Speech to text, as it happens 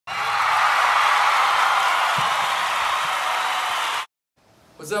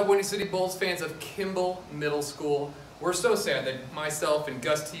What's up, Windy City Bulls fans of Kimball Middle School? We're so sad that myself and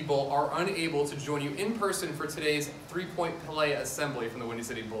Gus T-Bull are unable to join you in person for today's three-point play assembly from the Windy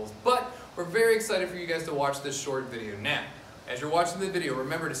City Bulls, but we're very excited for you guys to watch this short video. Now, as you're watching the video,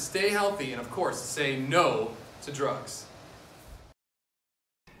 remember to stay healthy and, of course, say no to drugs.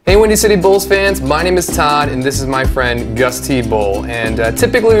 Hey Windy City Bulls fans, my name is Todd and this is my friend Gus T-Bull, and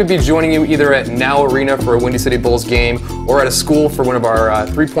typically we'd be joining you either at Now Arena for a Windy City Bulls game or at a school for one of our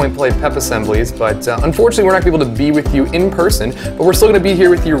three-point play pep assemblies, but unfortunately we're not able to be with you in person, but we're still going to be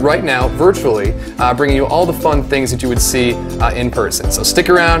here with you right now virtually, bringing you all the fun things that you would see in person. So stick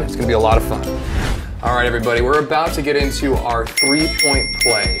around, it's going to be a lot of fun. Alright everybody, we're about to get into our three-point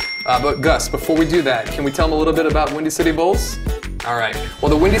play, but Gus, before we do that, can we tell them a little bit about Windy City Bulls? Alright, well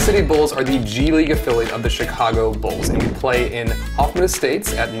the Windy City Bulls are the G League affiliate of the Chicago Bulls, and we play in Hoffman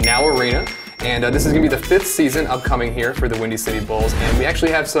Estates at Now Arena, and this is going to be the 5th season upcoming here for the Windy City Bulls, and we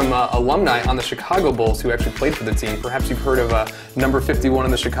actually have some alumni on the Chicago Bulls who actually played for the team. Perhaps you've heard of number 51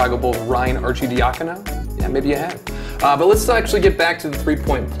 on the Chicago Bulls, Ryan Arcidiacono? Yeah, maybe you have. But let's actually get back to the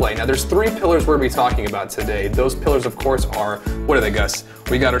three-point play. Now there's 3 pillars we're going to be talking about today. Those pillars, of course, are, what are they, Gus?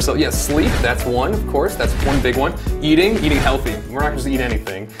 We got ourselves, sleep, that's one, of course, that's one big one. Eating healthy. We're not going to eat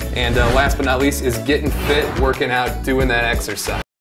anything. And last but not least is getting fit, working out, doing that exercise.